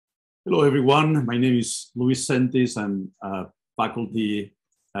Hello, everyone. My name is Luis Sentis. I'm faculty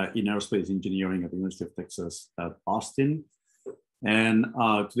in aerospace engineering at the University of Texas at Austin. And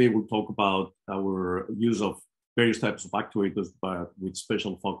today we'll talk about our use of various types of actuators, but with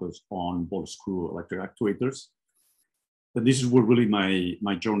special focus on ball screw electric actuators. And this is where really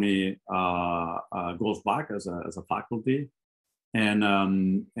my journey goes back as a faculty.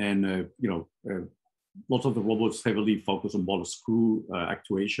 And lots of the robots heavily focus on ball screw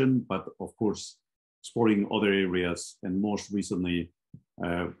actuation, but of course, exploring other areas and most recently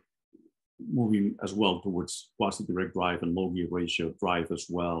moving as well towards quasi-direct drive and low gear ratio drive as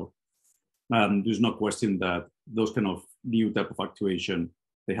well. There's no question that those kind of new type of actuation,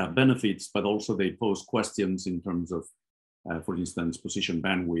 they have benefits, but also they pose questions in terms of, for instance, position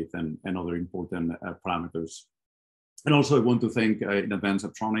bandwidth and other important parameters. And also I want to thank in advance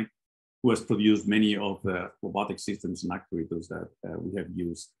Aptronic, who has produced many of the robotic systems and actuators that we have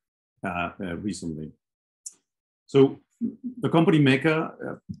used recently. So the company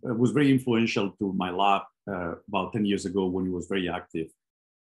Mecha was very influential to my lab about 10 years ago when it was very active.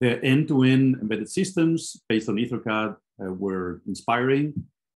 The end-to-end embedded systems based on EtherCAD were inspiring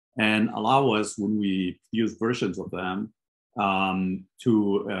and allow us, when we use versions of them,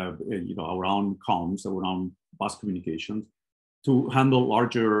 to our own comms, our own bus communications, to handle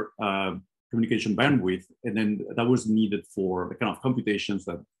larger communication bandwidth, and then that was needed for the kind of computations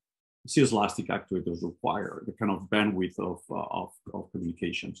that series elastic actuators require, the kind of bandwidth of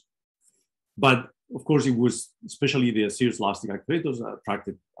communications. But of course, it was especially the series elastic actuators that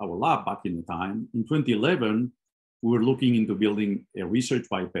attracted our lab back in the time. In 2011, we were looking into building a research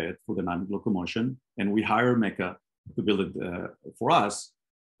biped for dynamic locomotion, and we hired Mecha to build it for us.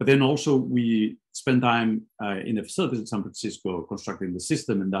 But then also we spent time in the facilities in San Francisco constructing the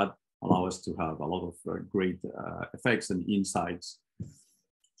system, and that allowed us to have a lot of great effects and insights.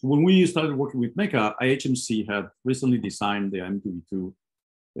 So when we started working with Mecha, IHMC had recently designed the M2V2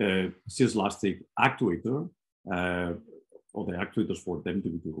 series elastic actuator, or the actuators for the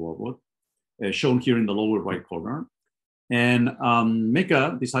M2V2 robot, shown here in the lower right corner. And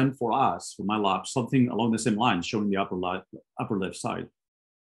Mecha designed for us, for my lab, something along the same lines, shown in the upper left side.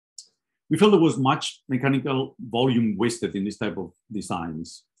 We felt there was much mechanical volume wasted in this type of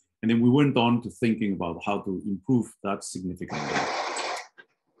designs. And then we went on to thinking about how to improve that significantly.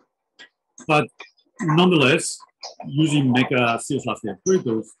 But nonetheless, using Mecha series elastic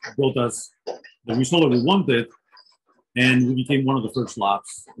actuators brought us the result that we wanted, and we became one of the first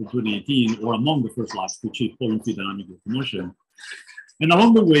labs in 2018, or among the first labs to achieve point-free dynamic locomotion. And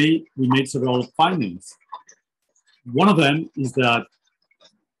along the way, we made several findings. One of them is that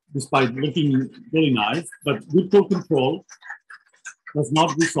despite looking really nice, but good torque control does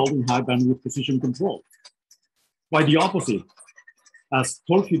not result in high bandwidth position control. Quite the opposite, as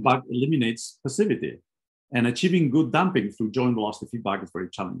torque feedback eliminates passivity, and achieving good damping through joint velocity feedback is very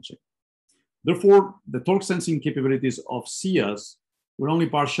challenging. Therefore, the torque sensing capabilities of SIAs were only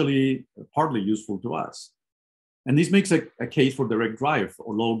partly useful to us. And this makes a case for direct drive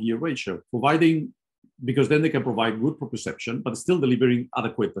or low gear ratio, because then they can provide good proprioception, but still delivering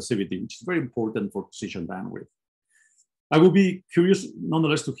adequate passivity, which is very important for position bandwidth. I will be curious,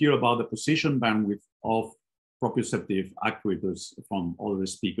 nonetheless, to hear about the position bandwidth of proprioceptive actuators from all the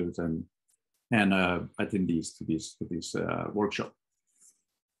speakers and attendees to this workshop.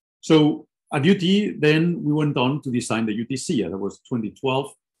 So at UT, then we went on to design the UTC. That was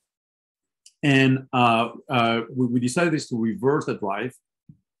 2012. And we decided to reverse the drive,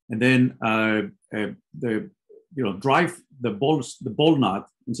 and then drive the ball nut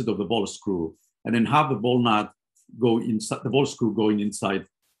instead of the ball screw, and then have the ball nut go inside, the ball screw going inside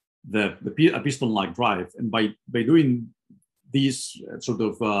a piston-like drive. And by doing this sort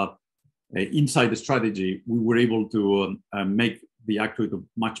of inside the strategy, we were able to make the actuator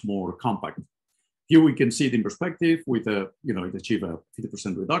much more compact. Here we can see it in perspective with it achieve a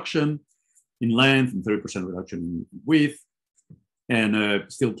 50% reduction in length and 30% reduction in width, and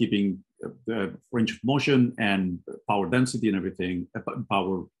still keeping the range of motion and power density and everything,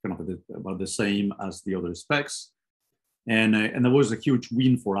 power kind of about the same as the other specs. And that was a huge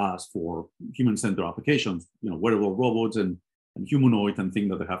win for us for human-centered applications, wearable robots and humanoid, and things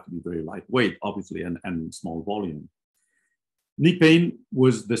that they have to be very lightweight, obviously, and small volume. Nick Payne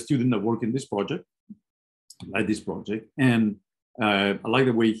was the student that worked in this project, like this project, and I like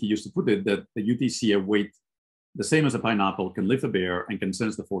the way he used to put it, that the UTC at weight the same as a pineapple can lift a bear and can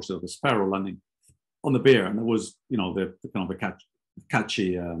sense the force of the sparrow landing on the bear. And that was, the kind of a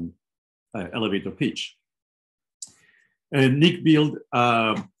catchy elevator pitch. And Nick built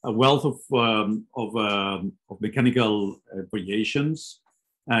a wealth of mechanical variations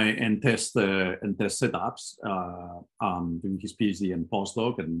and test setups during his PhD and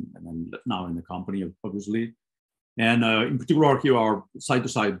postdoc, and then now in the company, obviously. And in particular, here are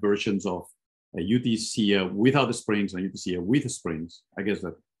side-to-side versions of UTC without the springs and UTC with the springs. I guess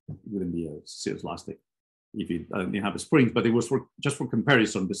that wouldn't be a serious elastic if it didn't have the springs, but it was just for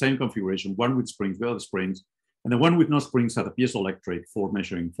comparison, the same configuration, one with springs, without the springs, and the one with no springs had a piezoelectric for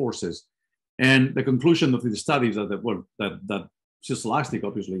measuring forces. And the conclusion of the study is that that elastic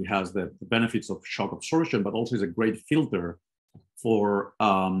obviously has the benefits of shock absorption, but also is a great filter for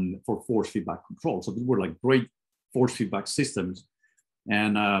force feedback control. So these were like great force feedback systems,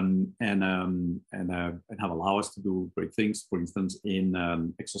 and have allowed us to do great things. For instance, in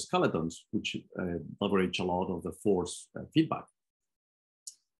exoskeletons, which leverage a lot of the force feedback.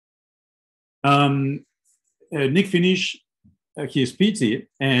 Nick finished his PhD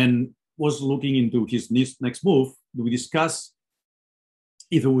and was looking into his next move. We discussed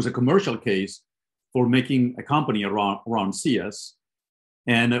if it was a commercial case for making a company around CS.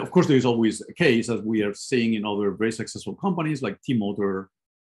 And of course, there is always a case, as we are seeing in other very successful companies like T-Motor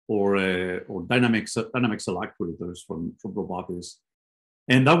or dynamic cell actuators from robotics.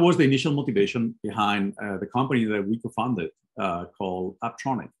 And that was the initial motivation behind the company that we co-founded called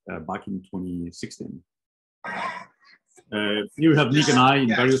Apptronic back in 2016. Here we have Nick and I in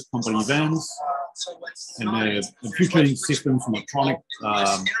various company events and featuring systems from Apptronic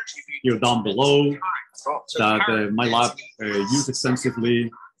here down below that my lab used extensively,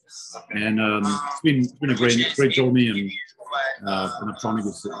 and it's been a great journey. And Apptronic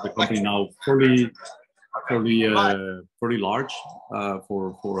is the company now fairly large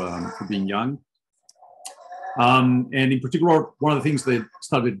for being young. And in particular, one of the things they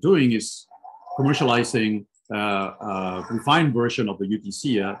started doing is commercializing a refined version of the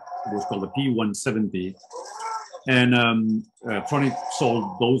UTC. It was called the P170. And Apptronic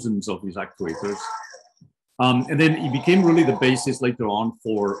sold dozens of these actuators. And then it became really the basis later on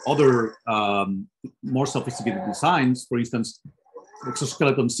for other more sophisticated designs. For instance,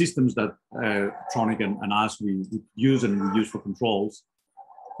 exoskeleton systems that Apptronic and us we use for controls,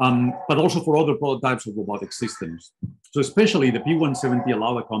 but also for other prototypes of robotic systems. So especially the P170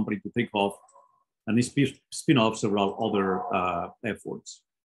 allowed the company to take off and spin off several other efforts.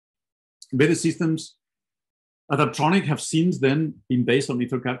 Embedded systems at Apptronic have since then been based on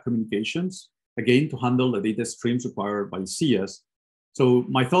EtherCAT communications, again, to handle the data streams required by CS. So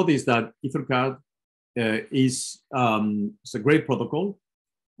my thought is that EtherCAT is it's a great protocol,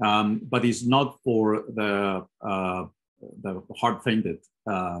 but it's not for the hard-fainted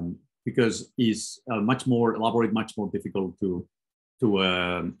because it's much more elaborate, much more difficult to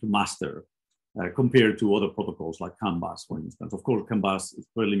master compared to other protocols like CAN bus, for instance. Of course, CAN bus is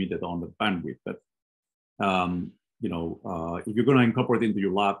very limited on the bandwidth, but if you're going to incorporate it into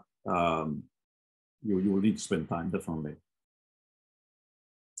your lab, you will need to spend time, definitely.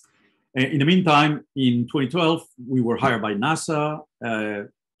 In the meantime, in 2012, we were hired by NASA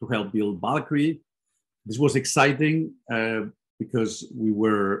to help build Valkyrie. This was exciting because we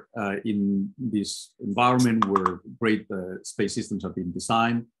were in this environment where great space systems have been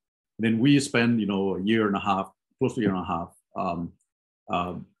designed. And then we spent, a year and a half, close to a year and a half,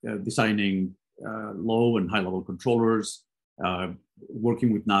 designing low and high level controllers,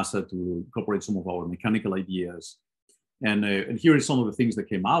 working with NASA to incorporate some of our mechanical ideas. And here are some of the things that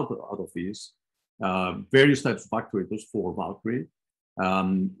came out of this. Various types of actuators for Valkyrie.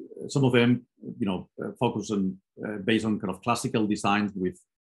 Some of them, focus on based on kind of classical designs with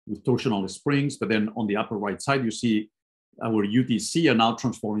torsional springs. But then on the upper right side, you see our UTC are now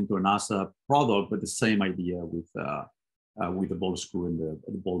transformed into a NASA product, but the same idea with the ball screw and the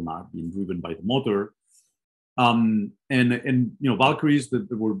ball nut being driven by the motor. And Valkyries, there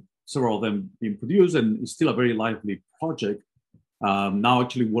were several of them being produced, and it's still a very lively project. Now,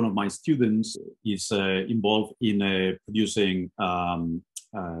 actually, one of my students is involved in producing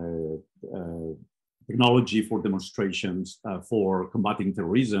technology for demonstrations for combating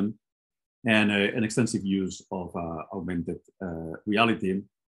terrorism and an extensive use of augmented reality.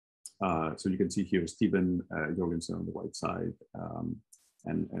 So you can see here Stephen Jorgensen on the right side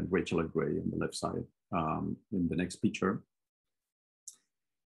and Rachel Gray on the left side in the next picture.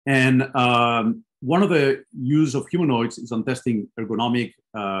 And one of the use of humanoids is on testing ergonomic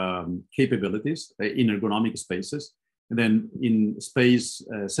capabilities in ergonomic spaces. And then in space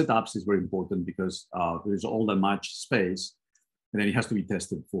setups is very important because there's all that much space, and then it has to be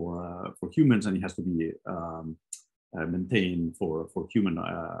tested for humans, and it has to be maintained for human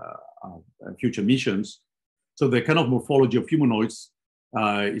future missions. So the kind of morphology of humanoids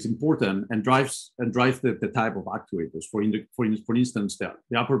is important and drives the type of actuators. For instance, the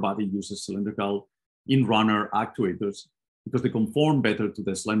upper body uses cylindrical in-runner actuators because they conform better to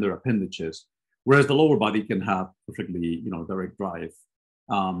the slender appendages, whereas the lower body can have perfectly, direct drive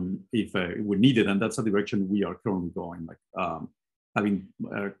if we need it, and that's the direction we are currently going, like having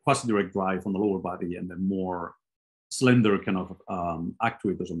quasi-direct drive on the lower body and then more slender kind of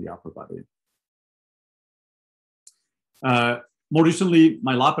actuators on the upper body. More recently,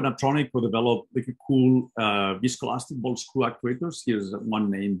 my lab and Aptronic co-developed like a cool viscoelastic ball screw actuators. Here's one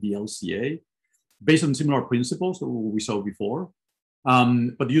named VLCA, based on similar principles that we saw before,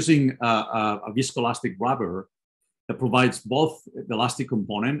 but using a viscoelastic rubber that provides both the elastic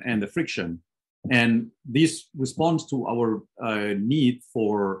component and the friction. And this responds to our need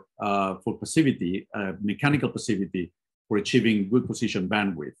for passivity, mechanical passivity, for achieving good position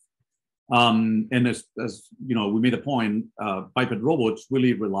bandwidth. And as we made a point, biped robots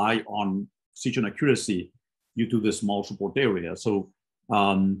really rely on position accuracy due to the small support area. So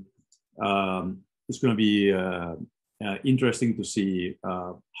it's going to be interesting to see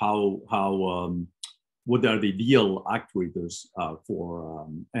what are the ideal actuators for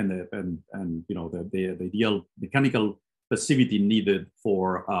the ideal mechanical passivity needed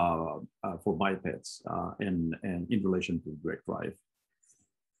for bipeds and in relation to direct drive.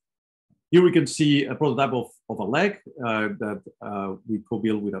 Here we can see a prototype of a leg that we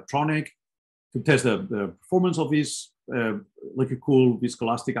co-built with Aptronic to test the performance of these like a cool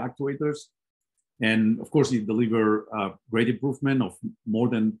viscoelastic actuators. And of course, it deliver great improvement of more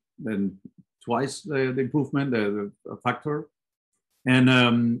than twice the improvement, the factor. And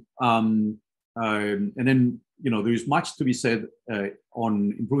then there is much to be said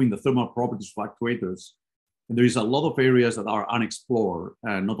on improving the thermal properties of actuators. And there is a lot of areas that are unexplored,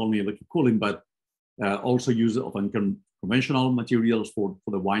 not only electric cooling, but also use of unconventional materials for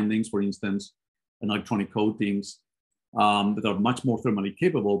the windings, for instance, and electronic coatings that are much more thermally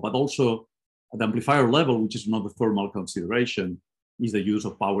capable, but also at the amplifier level, which is another thermal consideration, is the use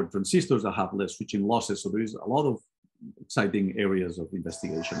of power transistors that have less switching losses. So there is a lot of exciting areas of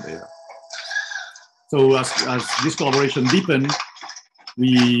investigation there. So as this collaboration deepened,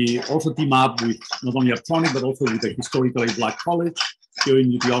 we also team up with not only Aptronic, but also with a historically black college here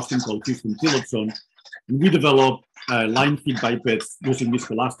in UT Austin called Houston Tillotson. And we developed line feed bipeds using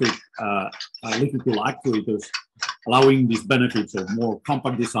viscoelastic liquid cool actuators, allowing these benefits of more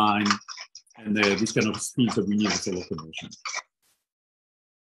compact design and this kind of speeds that we need for locomotion.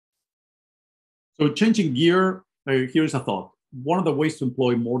 So changing gear, here's a thought. One of the ways to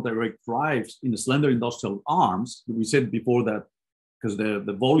employ more direct drives in the slender industrial arms, we said before that because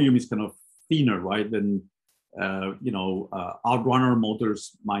the volume is kind of thinner, right? Then outrunner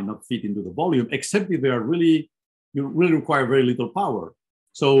motors might not fit into the volume, except if they are you really require very little power.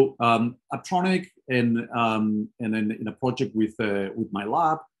 So Aptronic and then in a project with my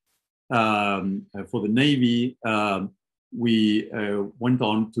lab for the Navy, we went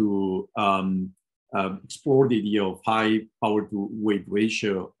on to explore the idea of high power to weight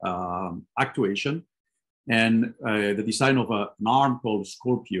ratio actuation, and the design of an arm called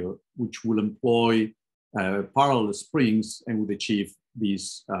Scorpio, which will employ parallel springs and would achieve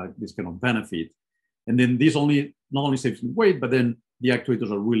this kind of benefit. And then this not only saves in weight, but then the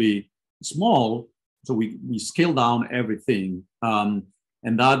actuators are really small, so we scale down everything, and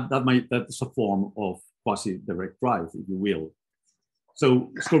that's a form of quasi-direct drive, if you will.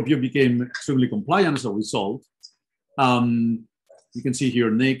 So Scorpio became extremely compliant as a result. You can see here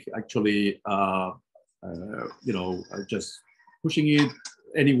Nick actually, just pushing it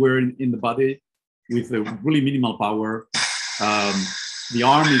anywhere in the body with a really minimal power. The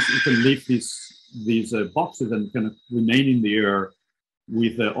arm it can lift these boxes and kind of remain in the air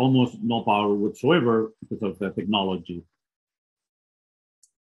with almost no power whatsoever because of the technology.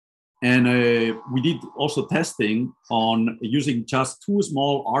 And we did also testing on using just 2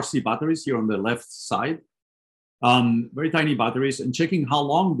 small RC batteries here on the left side, very tiny batteries, and checking how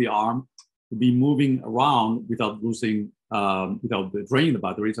long the arm would be moving around without draining the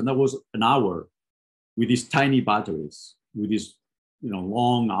batteries. And that was an hour with these tiny batteries, with this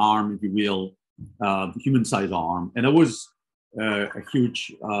long arm, if you will, human-sized arm. And that was a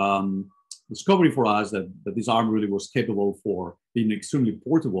huge discovery for us that this arm really was capable for being extremely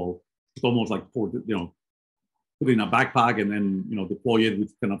portable. It's almost like put it in a backpack and then deploy it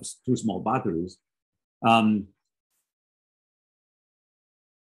with kind of 2 small batteries.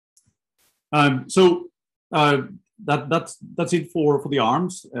 So that's it for the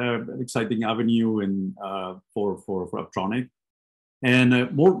arms. An exciting avenue and for Aptronic.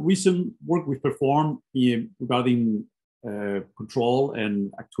 And more recent work we performed regarding control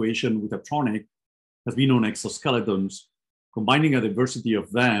and actuation with Aptronic has been on exoskeletons, combining a diversity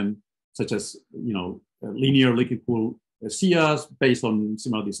of them, such as linear liquid-cooled SIAs based on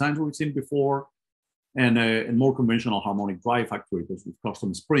similar designs we've seen before, and more conventional harmonic drive actuators with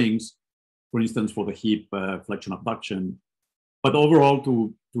custom springs, for instance, for the hip flexion abduction. But overall,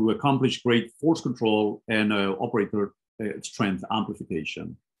 to accomplish great force control and operator strength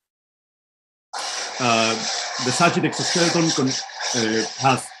amplification. The Sagit exoskeleton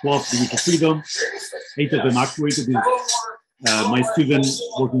has 12 degrees of freedom, 8 of them actuated with my student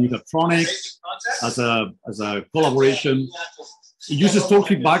working with Aptronic as a collaboration. It uses torque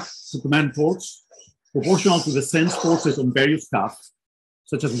feedback to command torques proportional to the sense forces on various cuffs,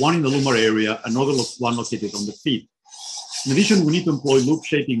 such as one in the lumbar area, another one located on the feet. In addition, we need to employ loop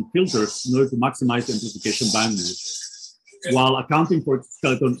shaping filters in order to maximize the amplification bandwidth, while accounting for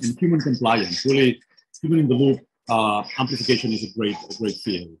skeleton and human compliance. Really, human in the loop amplification is a great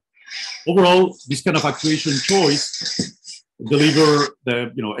field. Overall, this kind of actuation choice deliver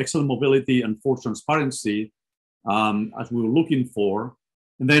the excellent mobility and force transparency as we were looking for.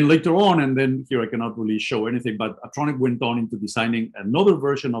 And then later on, and then here I cannot really show anything, but Aptronic went on into designing another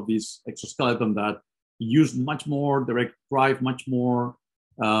version of this exoskeleton that used much more direct drive, much more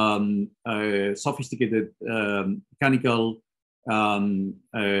sophisticated mechanical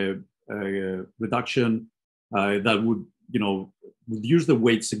reduction that would reduce the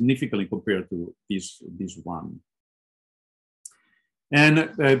weight significantly compared to this one. And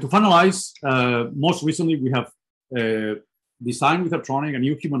to finalize, most recently we have designed with Aptronic a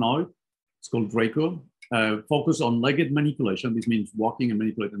new humanoid. It's called Draco, focused on legged manipulation. This means walking and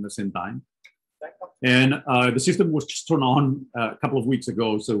manipulating at the same time. And the system was just turned on a couple of weeks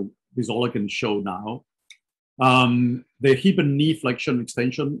ago, so this is all I can show now. The hip and knee flexion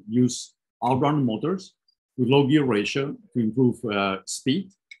extension use all-round motors with low gear ratio to improve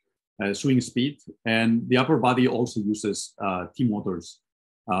speed, swing speed, and the upper body also uses T motors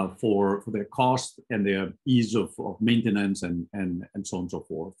for their cost and their ease of maintenance and so on and so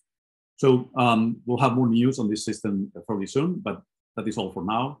forth. So we'll have more news on this system fairly soon, but that is all for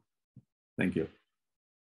now. Thank you.